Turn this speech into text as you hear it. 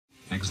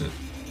exit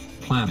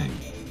planning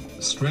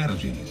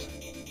strategies.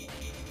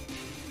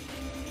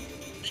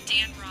 The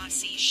Dan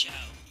Rossi Show.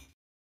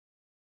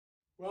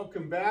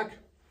 Welcome back,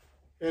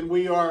 and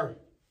we are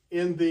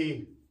in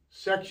the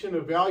section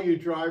of value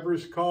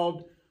drivers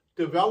called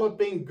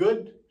Developing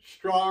Good,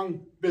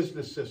 Strong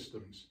Business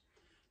Systems.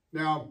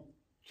 Now,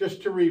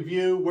 just to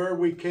review where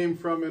we came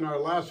from in our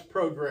last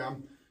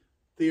program,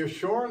 the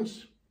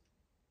assurance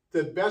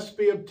that best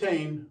be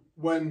obtained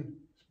when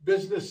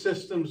business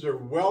systems are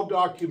well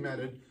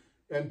documented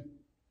and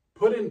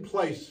put in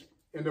place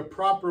in a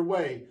proper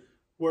way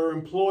where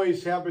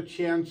employees have a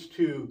chance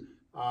to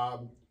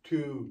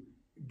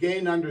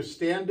gain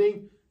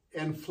understanding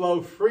and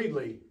flow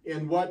freely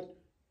in what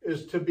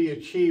is to be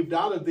achieved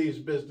out of these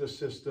business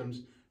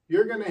systems,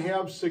 you're going to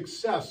have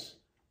success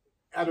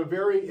in a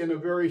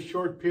very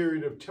short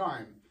period of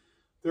time.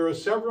 There are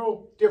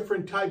several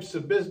different types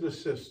of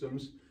business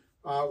systems.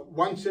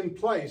 Once in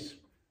place,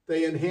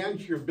 they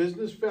enhance your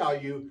business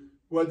value,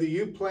 whether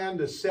you plan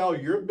to sell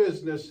your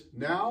business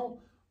now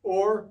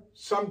or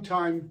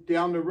sometime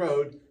down the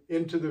road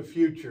into the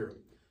future.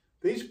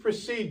 These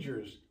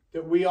procedures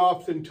that we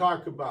often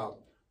talk about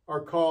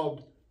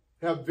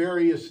have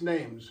various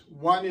names.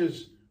 One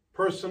is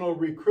personnel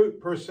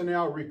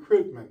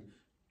recruitment,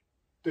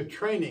 the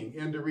training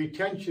and the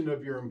retention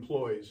of your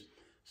employees,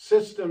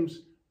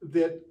 systems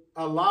that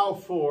allow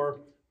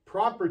for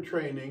proper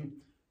training,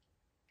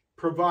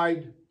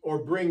 provide or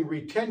bring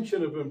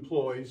retention of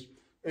employees,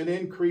 and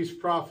increase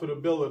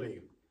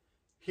profitability.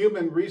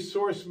 Human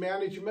resource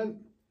management,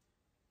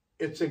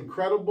 it's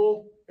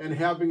incredible, and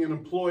having an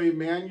employee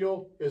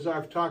manual, as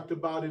I've talked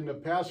about in the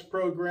past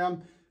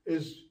program,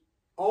 is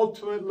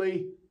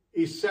ultimately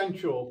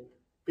essential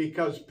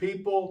because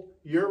people,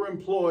 your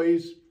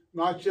employees,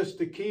 not just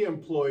the key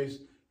employees,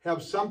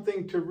 have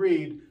something to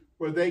read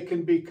where they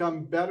can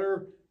become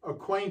better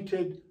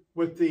acquainted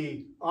with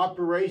the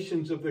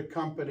operations of the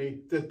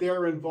company that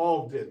they're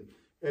involved in.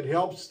 It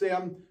helps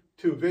them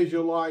to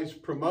visualize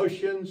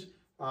promotions,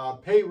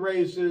 pay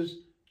raises,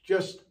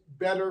 just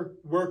better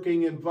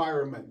working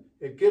environment.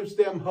 It gives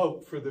them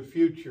hope for the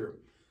future.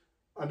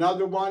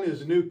 Another one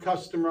is new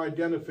customer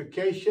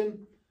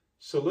identification,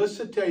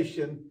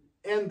 solicitation,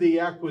 and the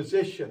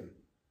acquisition.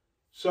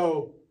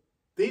 So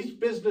these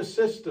business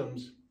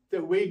systems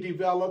that we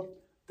develop,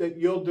 that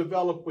you'll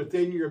develop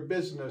within your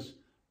business,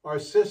 are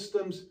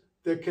systems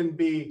that can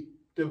be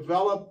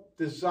developed,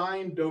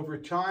 designed over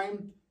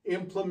time,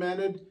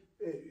 implemented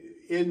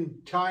in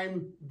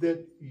time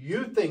that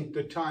you think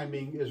the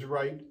timing is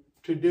right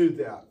to do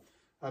that.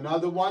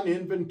 Another one,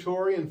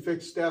 inventory and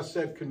fixed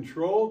asset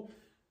control.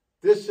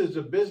 This is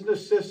a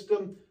business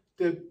system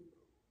that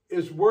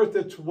is worth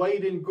its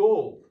weight in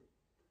gold.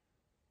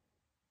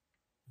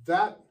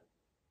 That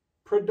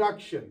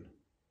production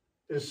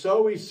is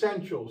so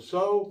essential,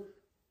 so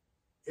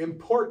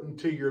important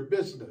to your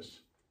business.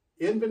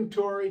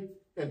 Inventory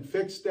and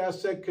fixed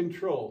asset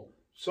control.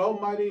 So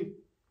many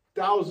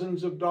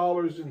thousands of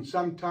dollars and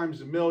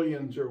sometimes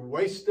millions are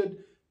wasted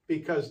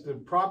because the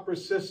proper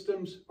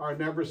systems are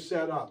never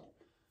set up.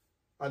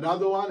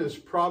 Another one is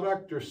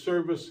product or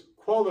service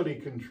quality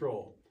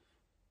control.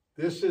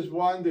 This is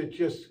one that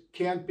just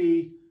can't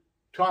be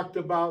talked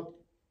about,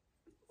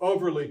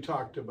 overly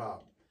talked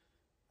about.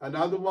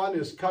 Another one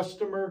is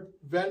customer,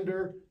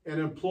 vendor,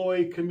 and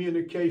employee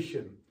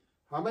communication.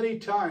 How many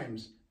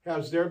times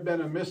has there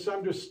been a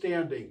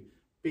misunderstanding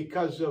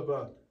because of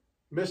a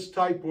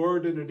mistyped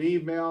word in an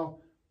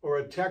email or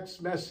a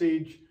text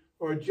message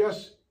or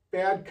just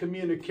bad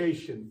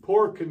communication,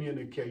 poor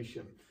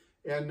communication,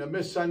 and a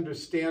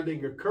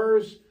misunderstanding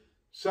occurs,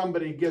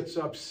 somebody gets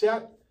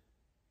upset,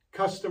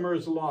 customer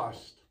is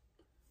lost.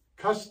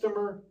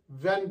 Customer,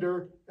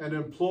 vendor, and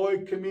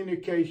employee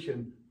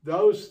communication,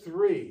 those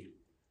three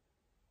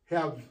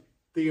have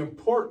the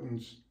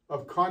importance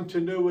of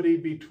continuity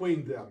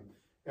between them.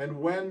 And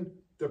when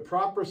the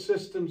proper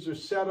systems are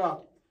set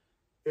up,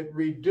 it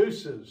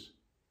reduces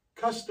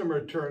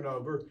customer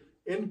turnover,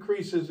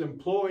 increases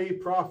employee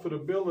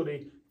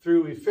profitability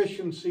through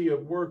efficiency of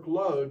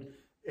workload,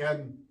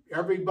 and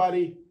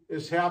everybody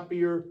is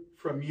happier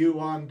from you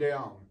on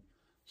down.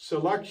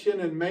 Selection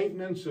and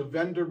maintenance of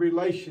vendor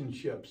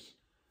relationships.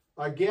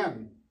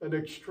 Again, an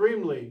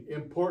extremely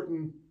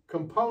important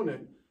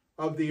component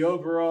of the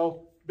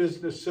overall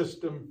business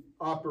system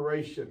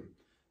operation.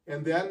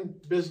 And then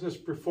business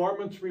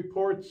performance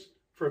reports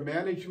for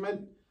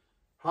management.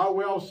 How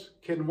else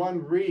can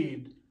one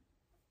read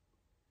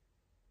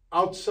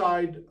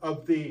outside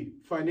of the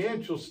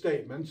financial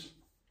statements?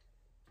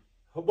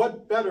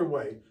 What better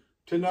way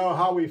to know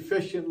how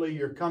efficiently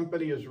your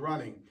company is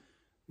running?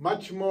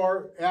 Much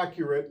more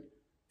accurate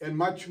and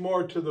much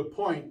more to the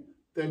point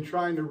than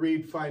trying to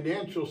read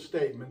financial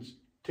statements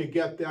to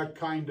get that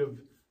kind of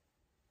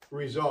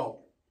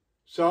result.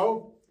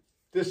 So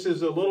this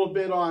is a little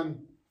bit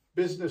on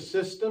business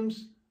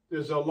systems.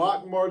 There's a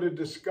lot more to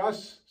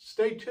discuss.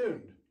 Stay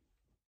tuned.